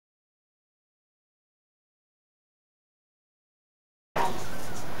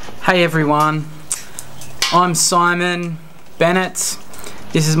Hey everyone, I'm Simon Bennett.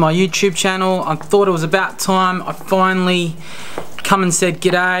 This is my YouTube channel. I thought it was about time I finally come and said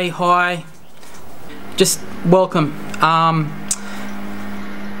g'day, hi, just welcome.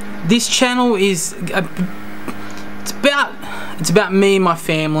 This channel is it's about me and my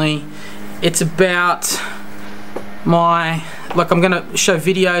family. It's about my, like, I'm gonna show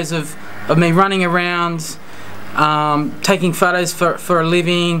videos of me running around, taking photos for a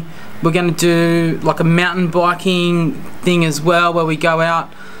living. We're gonna do like a mountain biking thing as well, where we go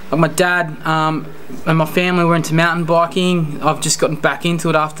out. Like my dad and my family were into mountain biking. I've just gotten back into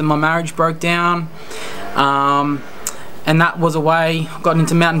it after my marriage broke down, and that was a way I got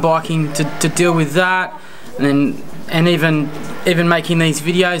into mountain biking to deal with that, and even making these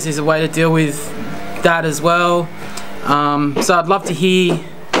videos is a way to deal with that as well. So I'd love to hear.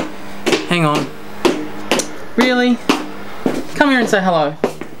 Hang on. Really? Come here and say hello.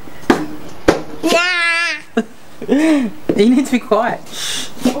 Nah. You need to be quiet.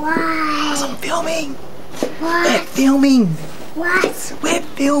 Why? Because I'm filming. What? We're filming. What? We're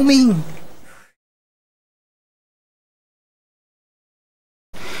filming.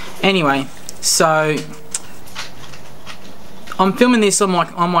 Anyway, so I'm filming this on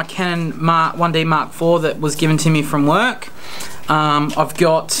my Canon 1D Mark IV that was given to me from work. I've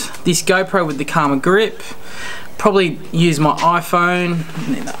got this GoPro with the Karma grip. Probably use my iPhone.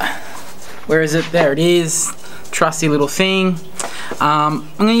 Where is it? There it is. Trusty little thing. I'm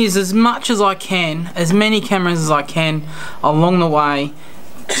going to use as much as I can, as many cameras as I can along the way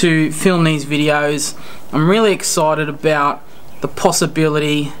to film these videos. I'm really excited about the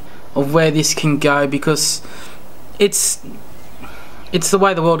possibility of where this can go, because it's the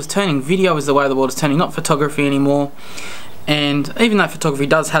way the world is turning. Video is the way the world is turning, not photography anymore. And even though photography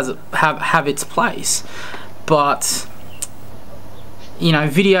does have its place, but you know,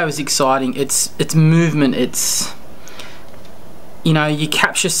 video is exciting. It's movement. It's, you know, you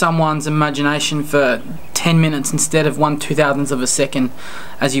capture someone's imagination for 10 minutes instead of 1/2000th of a second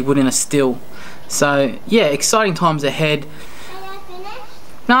as you would in a still. So yeah, exciting times ahead.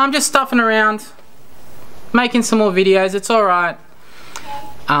 No, I'm just stuffing around, making some more videos. It's alright.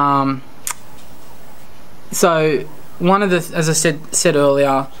 So one of the, as I said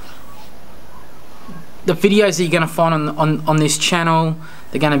earlier, the videos that you're going to find on this channel,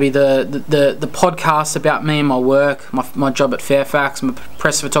 they're going to be the podcasts about me and my work, my job at Fairfax, my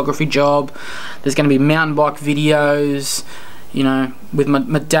press photography job. There's going to be mountain bike videos, you know, with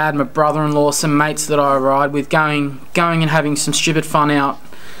my dad, my brother-in-law, some mates that I ride with, going and having some stupid fun out,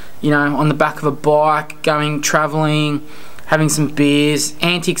 you know, on the back of a bike, going traveling, having some beers,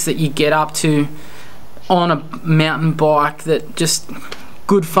 antics that you get up to on a mountain bike, that just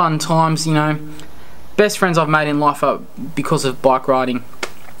good fun times, you know. Best friends I've made in life are because of bike riding.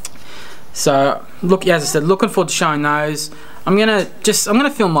 So look, as I said, looking forward to showing those. I'm gonna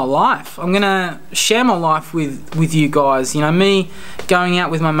film my life. I'm gonna share my life with you guys. You know, me going out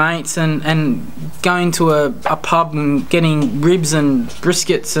with my mates and going to a pub and getting ribs and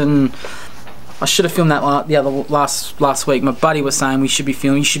briskets, and I should have filmed that last week. My buddy was saying we should be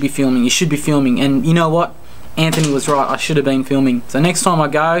filming. You should be filming. You should be filming. And you know what? Anthony was right. I should have been filming. So next time I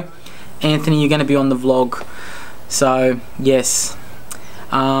go, Anthony, you're going to be on the vlog. So yes,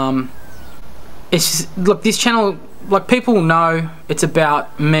 it's just, look, this channel, like, people know it's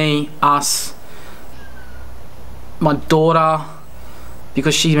about me, us, my daughter,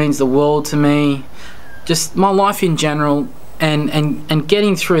 because she means the world to me, just my life in general, and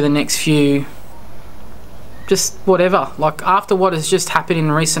getting through the next few, just whatever, like after what has just happened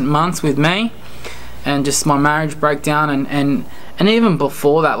in recent months with me, and just my marriage breakdown, and even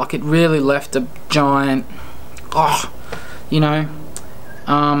before that, like, it really left a giant, you know,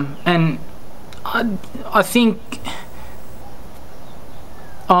 and I think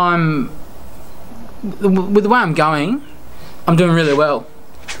with the way I'm going, I'm doing really well.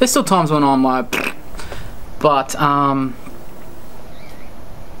 There's still times when I'm like, but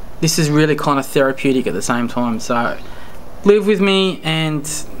this is really kind of therapeutic at the same time. So live with me, and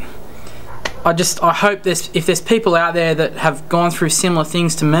I hope if there's people out there that have gone through similar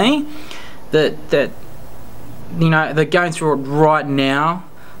things to me, that you know, they're going through it right now,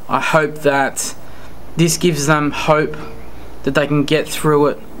 I hope that this gives them hope that they can get through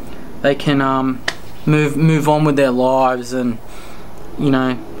it. They can move on with their lives, and you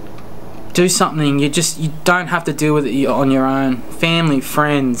know, do something. You don't have to deal with it on your own. Family,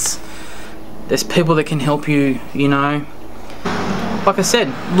 friends, there's people that can help you, you know. Like I said,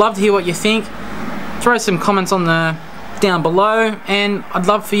 love to hear what you think. Throw some comments down below, and I'd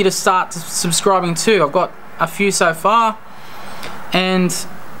love for you to start subscribing too. I've got a few so far, and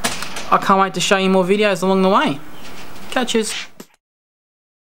I can't wait to show you more videos along the way. Catches.